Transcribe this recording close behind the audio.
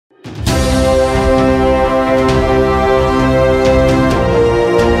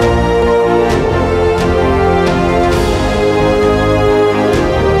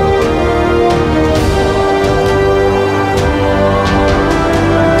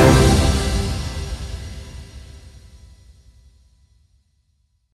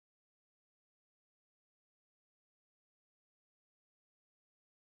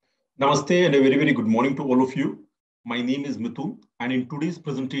Namaste and a very good morning to all of you. My name is Mithun, and in today's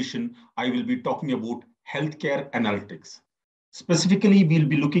presentation, I will be talking about healthcare analytics. Specifically, we'll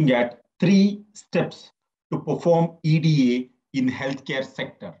be looking at 3 steps to perform EDA in healthcare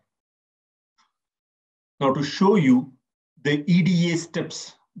sector. Now, to show you the EDA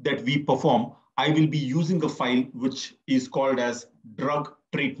steps that we perform, I will be using a file which is called as drug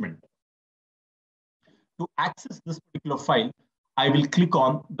treatment. To access this particular file, I will click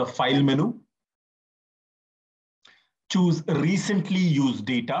on the File menu, choose Recently Used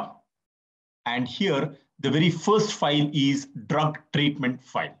Data, and here the very first file is drug treatment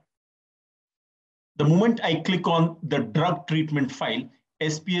file. The moment I click on the drug treatment file,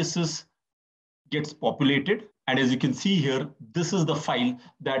 SPSS gets populated, and as you can see here, this is the file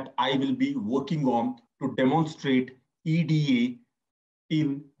that I will be working on to demonstrate EDA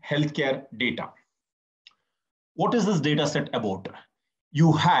in healthcare data. What is this data set about?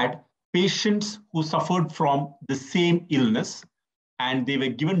 You had patients who suffered from the same illness and they were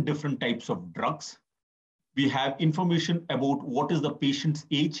given different types of drugs. We have information about what is the patient's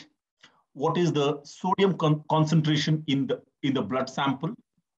age, what is the sodium concentration in the blood sample,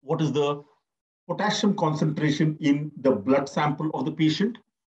 what is the potassium concentration in the blood sample of the patient,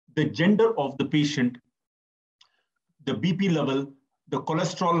 the gender of the patient, the BP level, the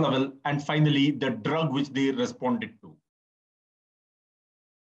cholesterol level, and finally, the drug which they responded to.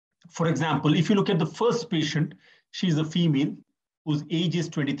 For example, if you look at the first patient, she's a female whose age is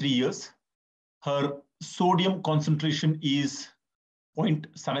 23 years. Her sodium concentration is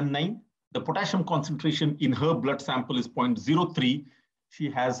 0.79. The potassium concentration in her blood sample is 0.03. She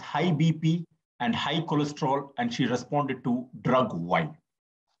has high BP and high cholesterol, and she responded to drug Y.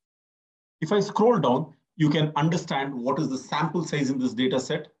 If I scroll down, you can understand what is the sample size in this data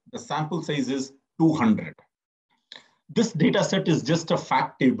set. The sample size is 200. This data set is just a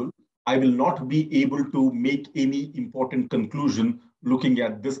fact table. I will not be able to make any important conclusion looking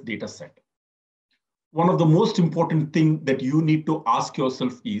at this data set. One of the most important things that you need to ask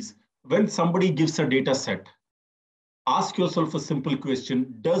yourself is, when somebody gives a data set, ask yourself a simple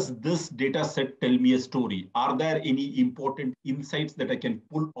question: does this data set tell me a story? Are there any important insights that I can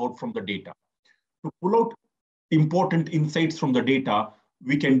pull out from the data? To pull out important insights from the data,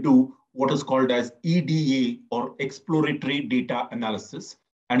 we can do what is called as EDA, or exploratory data analysis.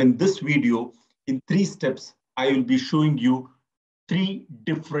 And in this video, in 3 steps, I will be showing you 3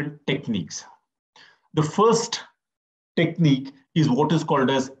 different techniques. The first technique is what is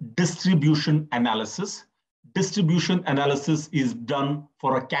called as distribution analysis. Distribution analysis is done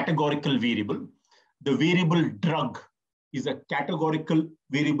for a categorical variable. The variable drug is a categorical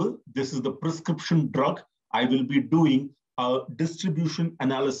variable. This is the prescription drug. I will be doing a distribution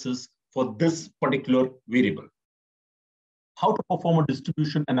analysis for this particular variable. How to perform a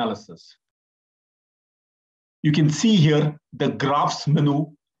distribution analysis? You can see here the graphs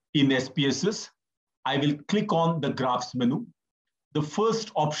menu in SPSS. I will click on the graphs menu. The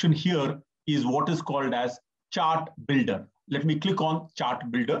first option here is what is called as chart builder. Let me click on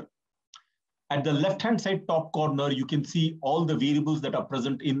chart builder. At the left-hand side top corner, you can see all the variables that are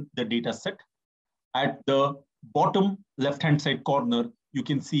present in the data set. At the bottom left-hand side corner, you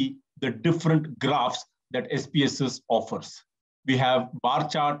can see the different graphs that SPSS offers. We have bar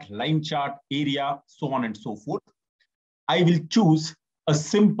chart, line chart, area, so on and so forth. I will choose a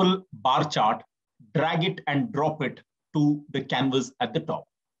simple bar chart, drag it and drop it to the canvas at the top.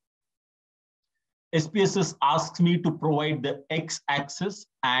 SPSS asks me to provide the x-axis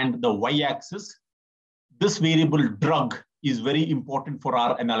and the y-axis. This variable drug is very important for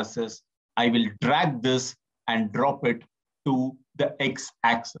our analysis. I will drag this and drop it to the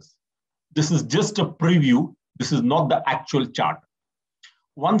x-axis. This is just a preview. This is not the actual chart.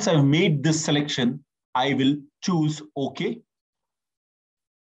 Once I've made this selection, I will choose OK.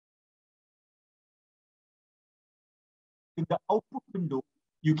 In the output window,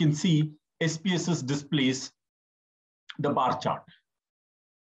 you can see SPSS displays the bar chart.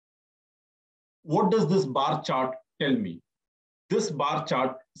 What does this bar chart tell me? This bar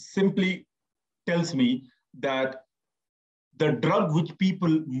chart simply tells me that the drug which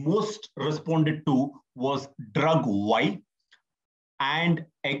people most responded to was drug Y and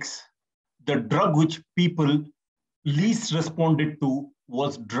X. The drug which people least responded to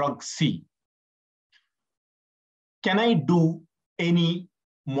was drug C. Can I do any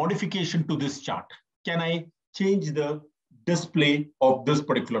modification to this chart? Can I change the display of this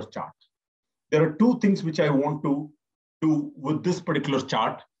particular chart? There are 2 things which I want to do with this particular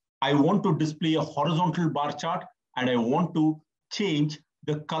chart. I want to display a horizontal bar chart, and I want to change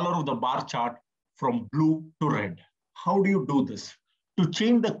the color of the bar chart from blue to red. How do you do this? To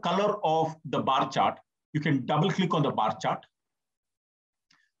change the color of the bar chart, you can double click on the bar chart.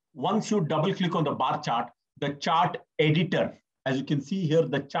 Once you double click on the bar chart, the chart editor, as you can see here,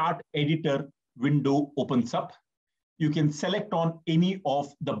 the chart editor window opens up. You can select on any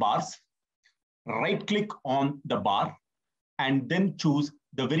of the bars, right click on the bar, and then choose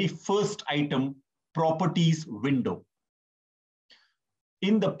the very first item, properties window.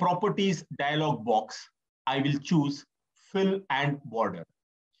 In the properties dialog box, I will choose fill and border.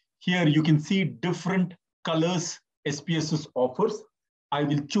 Here you can see different colors SPSS offers. I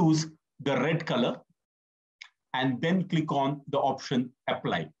will choose the red color and then click on the option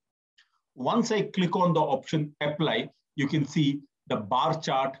apply. Once I click on the option apply, you can see the bar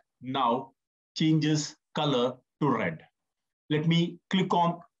chart now changes color to red. Let me click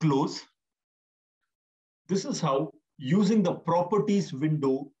on close. This is how, using the properties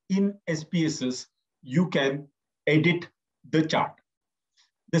window in SPSS, you can edit the chart.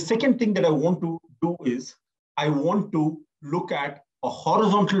 The second thing that I want to do is I want to look at a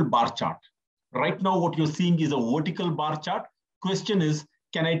horizontal bar chart. Right now, what you're seeing is a vertical bar chart. Question is,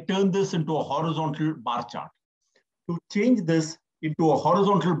 can I turn this into a horizontal bar chart? To change this into a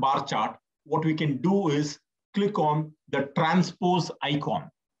horizontal bar chart, what we can do is click on the transpose icon.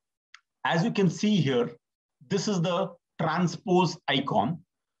 As you can see here, this is the transpose icon.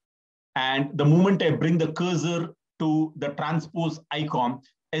 And the moment I bring the cursor to the transpose icon,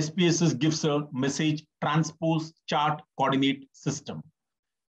 SPSS gives a message, transpose chart coordinate system.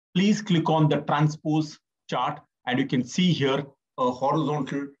 Please click on the transpose chart and you can see here a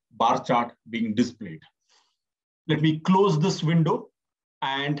horizontal bar chart being displayed. Let me close this window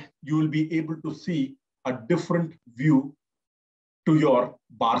and you will be able to see a different view to your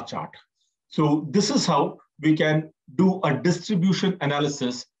bar chart. So this is how we can do a distribution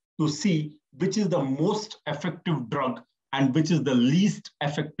analysis to see which is the most effective drug and which is the least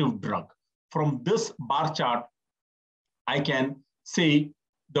effective drug. From this bar chart, I can say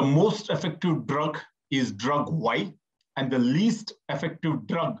the most effective drug is drug Y and the least effective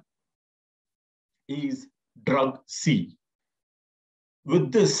drug is drug C.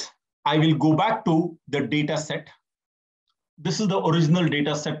 With this, I will go back to the data set. This is the original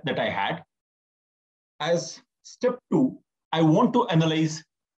data set that I had. As step 2, I want to analyze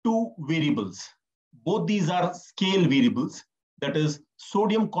two variables. Both these are scale variables, that is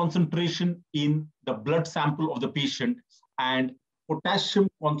sodium concentration in the blood sample of the patient and potassium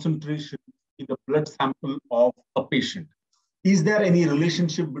concentration in the blood sample of a patient. Is there any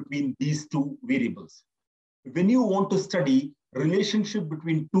relationship between these two variables? When you want to study relationship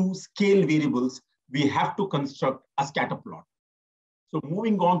between two scale variables, we have to construct a scatter plot. So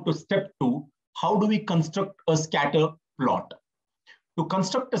moving on to step 2, how do we construct a scatter plot? To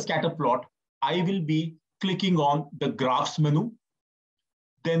construct a scatter plot, I will be clicking on the graphs menu,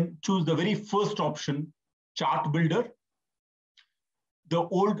 then choose the very first option, chart builder. The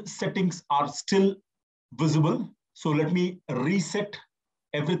old settings are still visible. So let me reset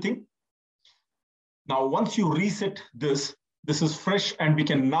everything. Now, once you reset this, this is fresh and we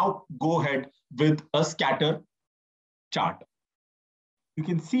can now go ahead with a scatter chart. You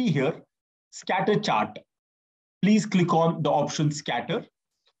can see here, scatter chart. Please click on the option scatter.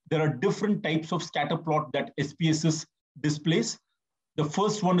 There are different types of scatter plot that SPSS displays. The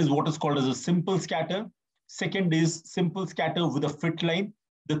first one is what is called as a simple scatter. Second is simple scatter with a fit line.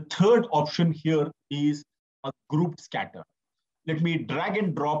 The third option here is a grouped scatter. Let me drag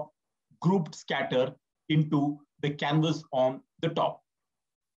and drop grouped scatter into the canvas on the top.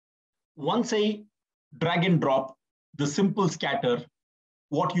 Once I drag and drop the simple scatter,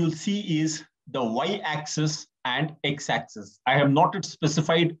 what you'll see is the y-axis and x-axis. I have not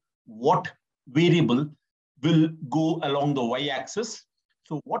specified what variable will go along the y-axis.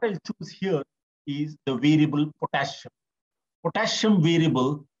 So what I'll choose here is the variable potassium. Potassium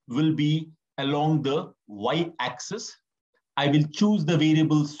variable will be along the y-axis. I will choose the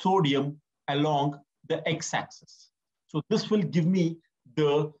variable sodium along the x-axis. So this will give me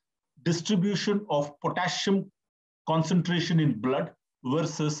the distribution of potassium concentration in blood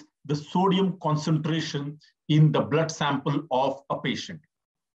versus the sodium concentration in the blood sample of a patient.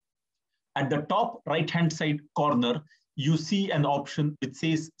 At the top right-hand side corner, you see an option which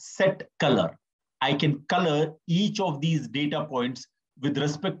says set color. I can color each of these data points with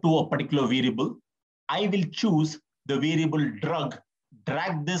respect to a particular variable. I will choose the variable drug,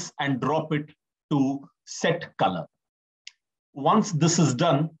 drag this and drop it to set color. Once this is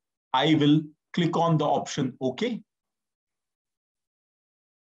done, I will click on the option OK.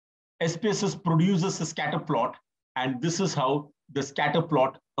 SPSS produces a scatter plot, and this is how the scatter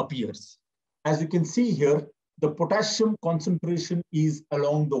plot appears. As you can see here, The potassium concentration is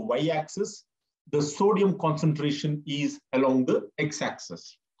along the y-axis. The sodium concentration is along the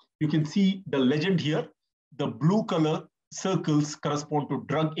x-axis. You can see the legend here. The blue color circles correspond to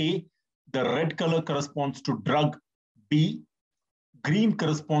drug A. The red color corresponds to drug B. Green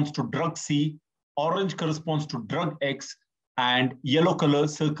corresponds to drug C. Orange corresponds to drug X. And yellow color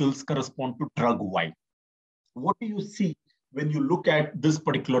circles correspond to drug Y. What do you see when you look at this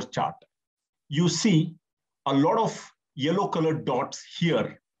particular chart? You see a lot of yellow colored dots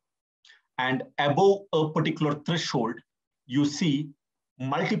here, and above a particular threshold, you see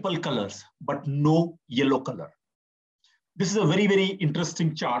multiple colors, but no yellow color. This is a very, very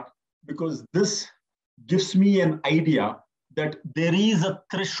interesting chart because this gives me an idea that there is a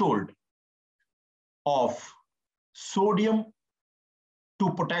threshold of sodium to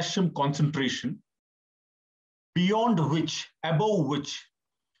potassium concentration beyond which, above which,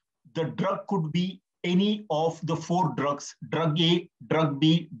 the drug could be any of the four drugs, drug A, drug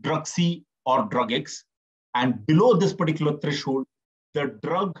B, drug C, or drug X. And below this particular threshold, the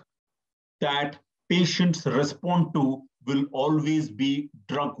drug that patients respond to will always be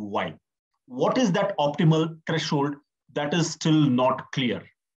drug Y. What is that optimal threshold? That is still not clear.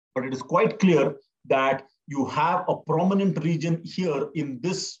 But it is quite clear that you have a prominent region here in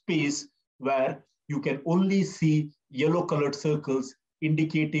this space where you can only see yellow colored circles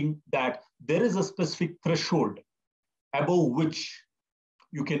indicating that there is a specific threshold above which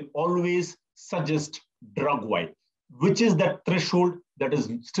you can always suggest drug Y. Which is that threshold? That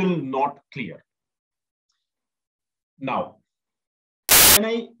is still not clear. Now, can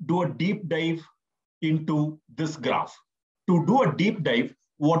I do a deep dive into this graph? To do a deep dive,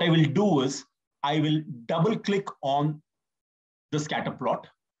 what I will do is I will double click on the scatter plot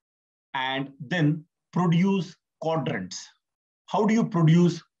and then produce quadrants. How do you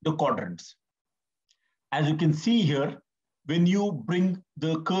produce the quadrants? As you can see here, when you bring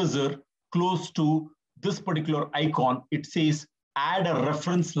the cursor close to this particular icon, it says add a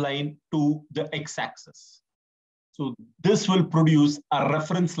reference line to the x-axis. So this will produce a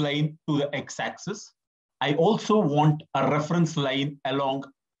reference line to the x-axis. I also want a reference line along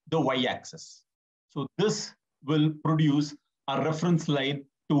the y-axis. So this will produce a reference line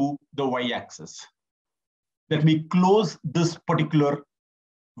to the y-axis. Let me close this particular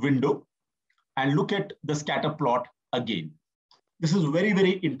window and look at the scatter plot again. This is very,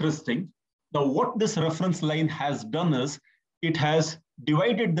 very interesting. Now, what this reference line has done is it has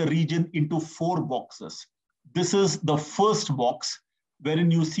divided the region into 4 boxes. This is the first box wherein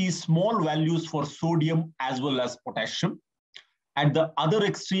you see small values for sodium as well as potassium. At the other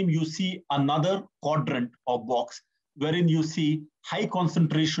extreme, you see another quadrant or box wherein you see high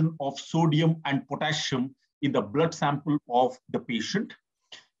concentration of sodium and potassium in the blood sample of the patient.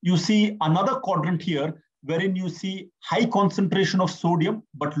 You see another quadrant here wherein you see high concentration of sodium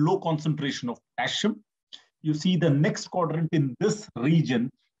but low concentration of potassium. You see the next quadrant in this region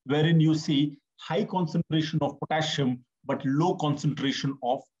wherein you see high concentration of potassium but low concentration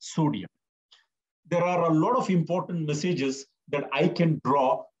of sodium. There are a lot of important messages that I can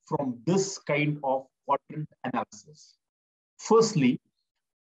draw from this kind of quadrant analysis. Firstly,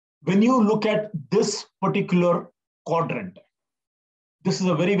 when you look at this particular quadrant, this is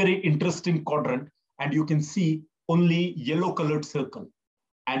a very, very interesting quadrant, and you can see only yellow colored circle.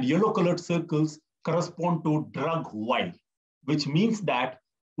 And yellow colored circles correspond to drug Y, which means that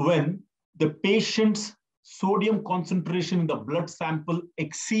when the patient's sodium concentration in the blood sample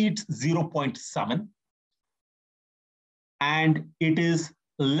exceeds 0.7 and it is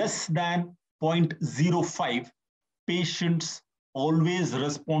less than 0.05, patients always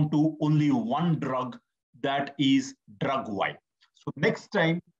respond to only one drug, that is drug Y. So next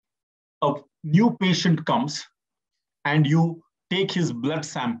time a new patient comes and you take his blood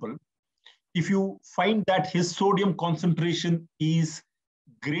sample, if you find that his sodium concentration is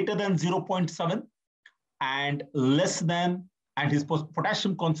greater than 0.7 and less than, and his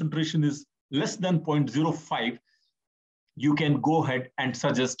potassium concentration is less than 0.05, you can go ahead and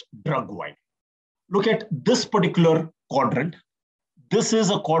suggest drug Y. Look at this particular quadrant. This is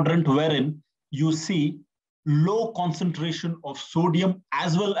a quadrant wherein you see low concentration of sodium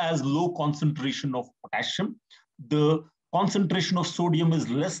as well as low concentration of potassium. The concentration of sodium is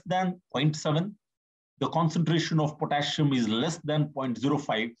less than 0.7. The concentration of potassium is less than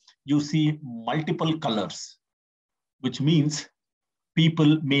 0.05. You see multiple colors, which means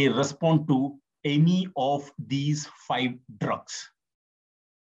people may respond to any of these 5 drugs.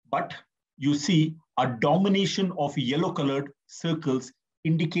 But you see a domination of yellow colored circles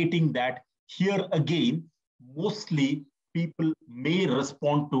indicating that here again, mostly people may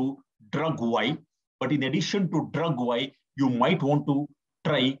respond to drug Y, But in addition to drug Y, you might want to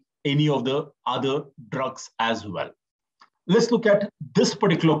try any of the other drugs as well. Let's look at this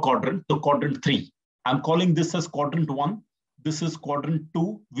particular quadrant, the quadrant 3. I'm calling this as quadrant 1. This is quadrant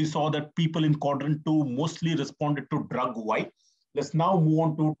 2. We saw that people in quadrant 2 mostly responded to drug Y. Let's now move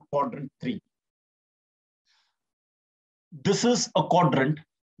on to quadrant 3. This is a quadrant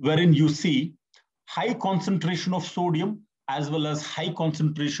wherein you see high concentration of sodium as well as high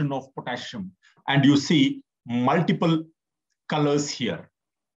concentration of potassium. And you see multiple colors here.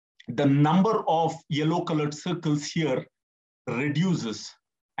 The number of yellow colored circles here reduces,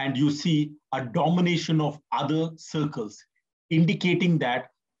 and you see a domination of other circles, indicating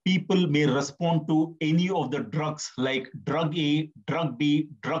that people may respond to any of the drugs like drug A, drug B,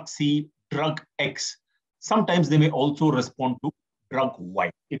 drug C, drug X. Sometimes they may also respond to drug Y.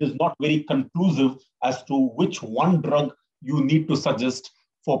 It is not very conclusive as to which one drug you need to suggest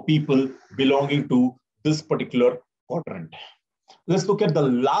for people belonging to this particular quadrant. Let's look at the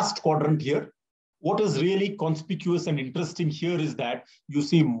last quadrant here. What is really conspicuous and interesting here is that you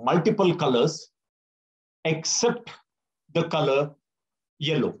see multiple colors except the color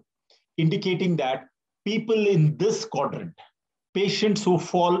yellow, indicating that people in this quadrant, patients who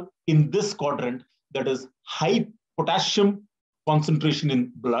fall in this quadrant, that is high potassium concentration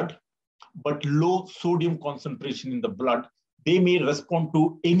in blood, but low sodium concentration in the blood, they may respond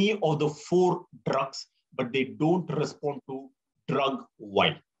to any of the 4 drugs, but they don't respond to drug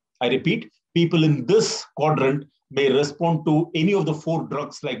Y. I repeat, people in this quadrant may respond to any of the 4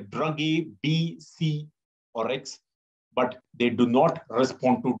 drugs like drug A, B, C, or X, but they do not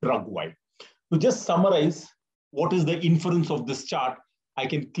respond to drug Y. To just summarize what is the inference of this chart, I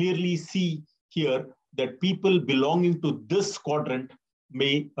can clearly see here that people belonging to this quadrant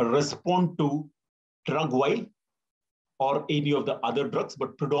may respond to drug Y or any of the other drugs,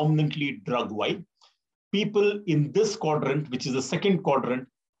 but predominantly drug Y. People in this quadrant, which is the second quadrant,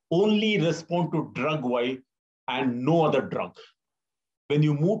 only respond to drug Y and no other drug. When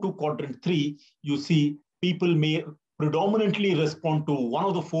you move to quadrant 3, you see people may predominantly respond to one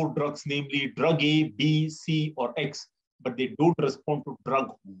of the 4 drugs, namely drug A, B, C, or X, but they don't respond to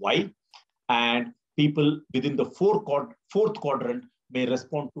drug Y. And people within the fourth quadrant may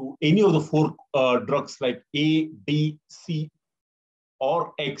respond to any of the 4 drugs like A, B, C,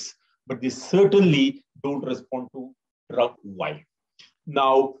 or X, but they certainly don't respond to drug Y.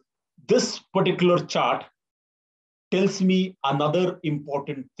 Now, this particular chart tells me another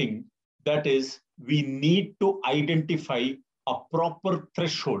important thing, that is, we need to identify a proper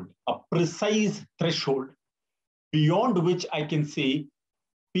threshold, a precise threshold, beyond which I can say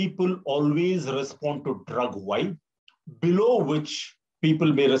people always respond to drug Y, below which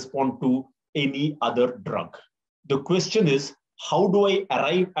people may respond to any other drug. The question is, how do I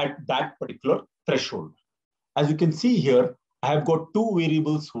arrive at that particular threshold? As you can see here, I have got 2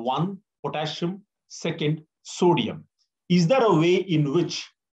 variables, one, potassium, second, sodium. Is there a way in which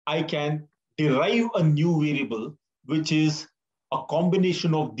I can derive a new variable, which is a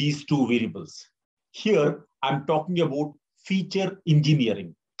combination of these 2 variables? Here, I'm talking about feature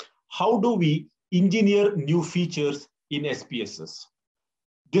engineering. How do we engineer new features in SPSS?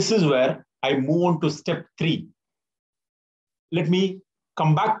 This is where I move on to step 3. Let me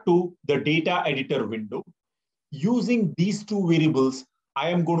come back to the data editor window. Using these 2 variables, I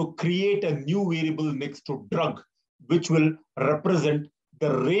am going to create a new variable next to drug, which will represent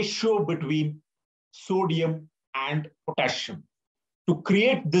the ratio between sodium and potassium. To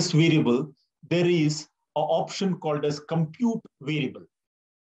create this variable, there is an option called as compute variable.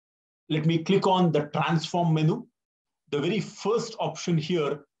 Let me click on the transform menu. The very first option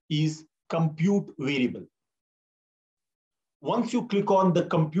here is compute variable. Once you click on the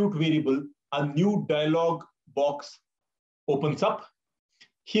compute variable, a new dialog box opens up.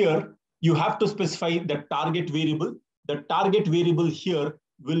 Here, you have to specify the target variable. The target variable here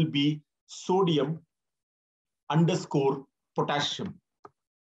will be sodium underscore potassium.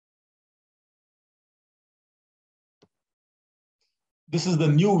 This is the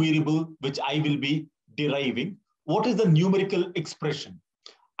new variable which I will be deriving. What is the numerical expression?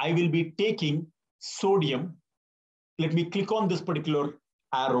 I will be taking sodium. Let me click on this particular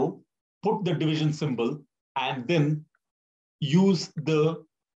arrow, put the division symbol, and then use the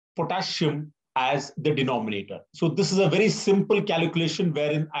potassium as the denominator. So this is a very simple calculation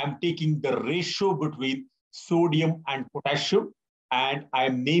wherein I'm taking the ratio between sodium and potassium, and I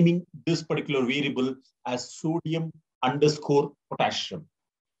am naming this particular variable as sodium underscore potassium.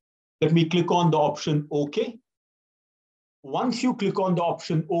 Let me click on the option OK. Once you click on the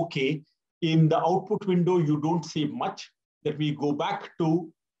option OK, in the output window, you don't see much. Let me go back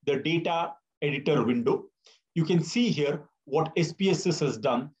to the data editor window. You can see here what SPSS has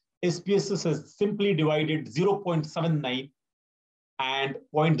done. SPSS has simply divided 0.79 and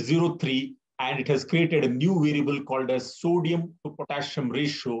 0.03, and it has created a new variable called as sodium to potassium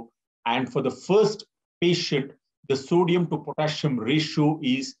ratio. And for the first patient, the sodium to potassium ratio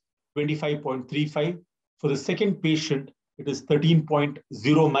is 25.35. For the second patient, it is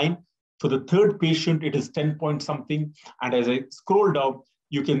 13.09. For the third patient, it is 10 point something. And as I scroll down,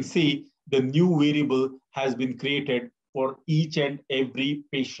 you can see the new variable has been created for each and every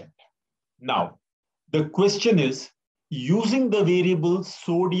patient. Now, the question is, using the variable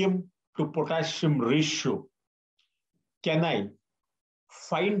sodium to potassium ratio, can I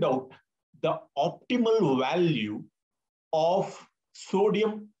find out the optimal value of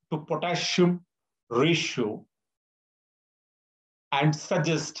sodium to potassium ratio and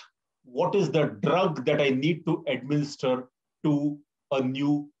suggest what is the drug that I need to administer to a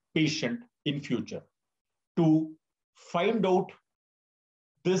new patient in future? To find out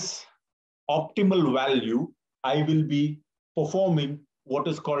this optimal value, I will be performing what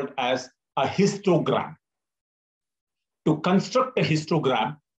is called as a histogram. To construct a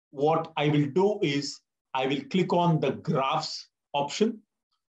histogram, what I will do is I will click on the graphs option.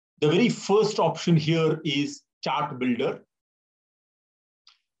 The very first option here is chart builder.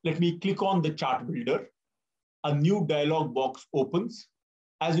 Let me click on the chart builder. A new dialog box opens.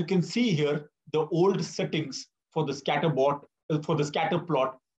 As you can see here, the old settings for the scatter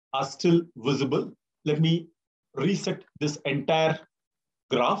plot are still visible. Let me reset this entire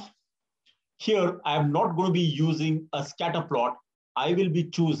graph. Here, I am not going to be using a scatter plot. I will be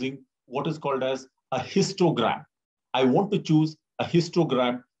choosing what is called as a histogram. I want to choose a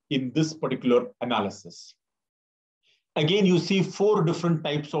histogram in this particular analysis. Again, you see 4 different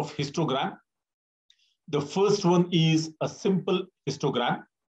types of histogram. The first one is a simple histogram.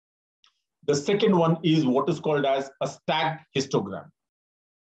 The second one is what is called as a stacked histogram.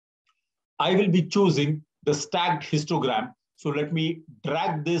 I will be choosing the stacked histogram. So let me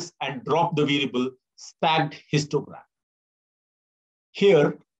drag this and drop the variable stacked histogram.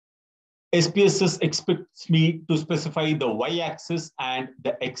 Here, SPSS expects me to specify the y-axis and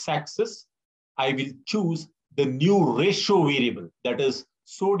the x-axis. I will choose the new ratio variable, that is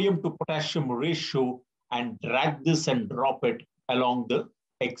sodium to potassium ratio, and drag this and drop it along the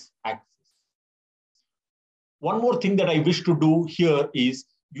x-axis. One more thing that I wish to do here is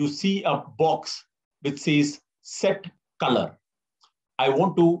you see a box which says set color. I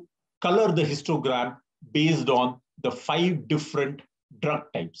want to color the histogram based on the 5 different drug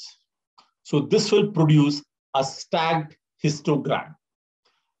types. So this will produce a stacked histogram.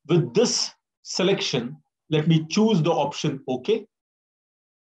 With this selection, let me choose the option OK.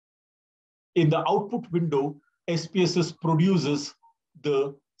 In the output window, SPSS produces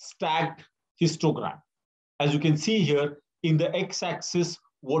the stacked histogram. As you can see here, in the x-axis,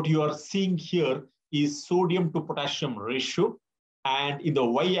 what you are seeing here is sodium to potassium ratio. And in the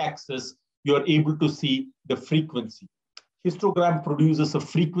y-axis, you are able to see the frequency. Histogram produces a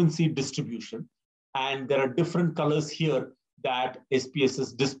frequency distribution. And there are different colors here that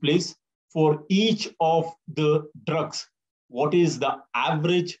SPSS displays. For each of the drugs, what is the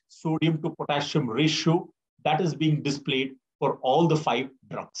average sodium to potassium ratio that is being displayed for all the 5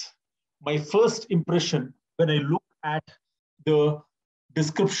 drugs. My first impression when I look at the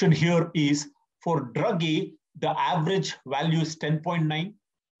description here is for drug A, the average value is 10.9.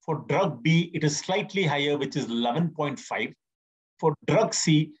 For drug B, it is slightly higher, which is 11.5. For drug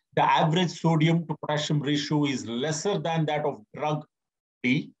C, the average sodium to potassium ratio is lesser than that of drug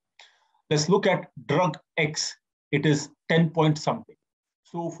B. Let's look at drug X. It is 10 point something.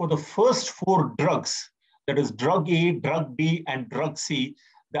 So for the first 4 drugs, that is drug A, drug B, and drug C,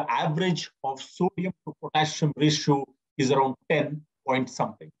 the average of sodium to potassium ratio is around 10 point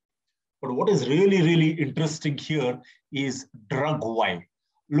something. But what is really, really interesting here is drug Y.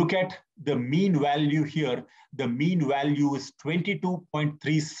 Look at the mean value here. The mean value is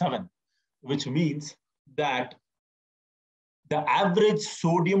 22.37, which means that the average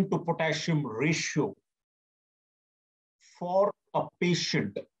sodium to potassium ratio for a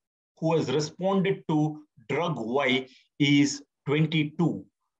patient who has responded to drug Y is 22,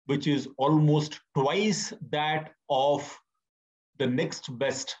 which is almost twice that of the next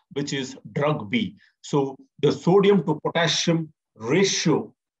best, which is drug B. So the sodium to potassium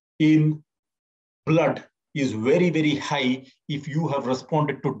ratio in blood is very, very high if you have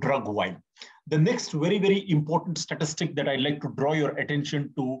responded to drug Y. The next very, very important statistic that I'd like to draw your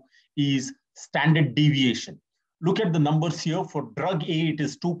attention to is standard deviation. Look at the numbers here. For drug A, it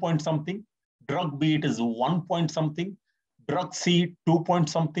is 2 point something. Drug B, it is 1 point something. Drug C, 2 point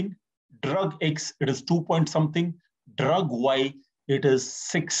something. drug X, it is 2 point something. Drug Y, it is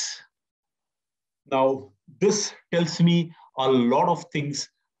 6. Now, this tells me a lot of things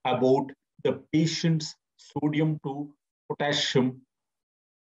about the patient's sodium to potassium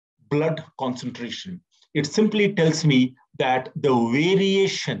blood concentration. It simply tells me that the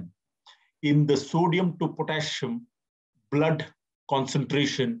variation in the sodium to potassium blood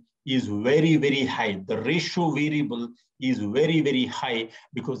concentration is very, very high. The ratio variable is very, very high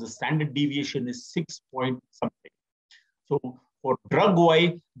because the standard deviation is 6 point something. So for drug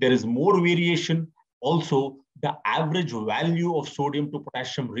Y, there is more variation. Also, the average value of sodium to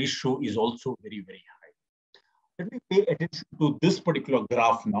potassium ratio is also very, very high. Let me pay attention to this particular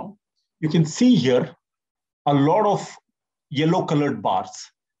graph now. You can see here a lot of yellow colored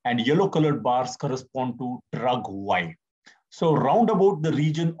bars, and yellow colored bars correspond to drug Y. So round about the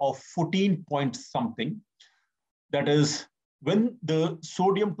region of 14 point something, that is when the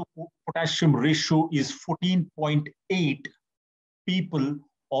sodium to potassium ratio is 14.8, people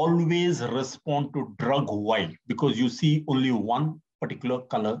always respond to drug Y because you see only one particular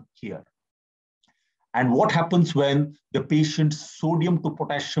color here. And what happens when the patient's sodium to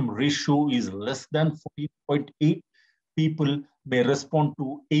potassium ratio is less than 14.8? People may respond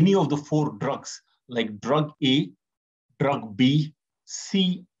to any of the 4 drugs like drug A, drug B,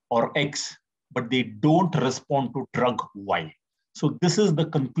 C, or X, but they don't respond to drug Y. So this is the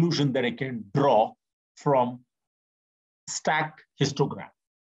conclusion that I can draw from stacked histogram.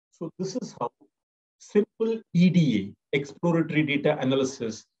 So this is how simple EDA, exploratory data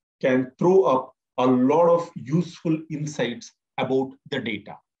analysis, can throw up a lot of useful insights about the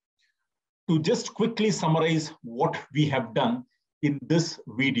data. To just quickly summarize what we have done in this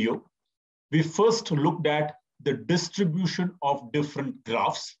video, we first looked at the distribution of different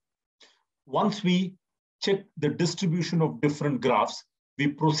graphs. Once we checked the distribution of different graphs, we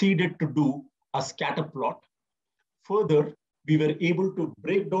proceeded to do a scatter plot. Further, we were able to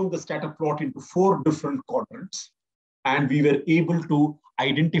break down the scatter plot into 4 different quadrants, and we were able to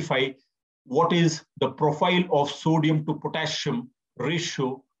identify what is the profile of sodium to potassium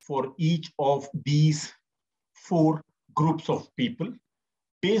ratio for each of these 4 groups of people.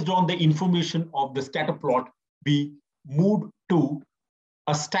 Based on the information of the scatter plot, we moved to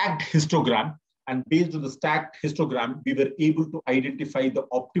a stacked histogram, and based on the stacked histogram, we were able to identify the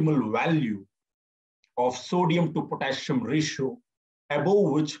optimal value of sodium to potassium ratio,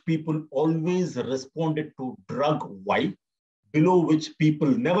 above which people always responded to drug Y, below which people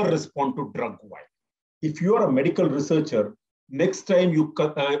never respond to drug Y. If you are a medical researcher, next time you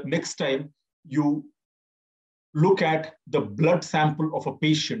look at the blood sample of a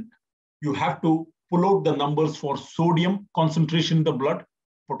patient, you have to pull out the numbers for sodium concentration in the blood,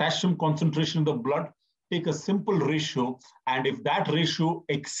 potassium concentration in the blood, take a simple ratio, and if that ratio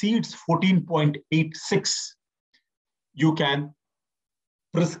exceeds 14.86, you can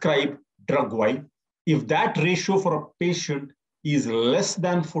prescribe drug Y. If that ratio for a patient is less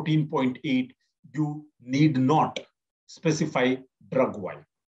than 14.8, you need not specify drug Y.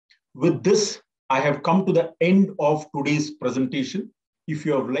 With this, I have come to the end of today's presentation. If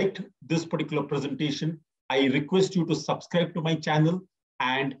you have liked this particular presentation, I request you to subscribe to my channel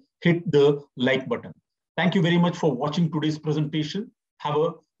and hit the like button. Thank you very much for watching today's presentation. Have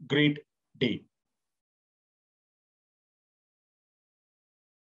a great day.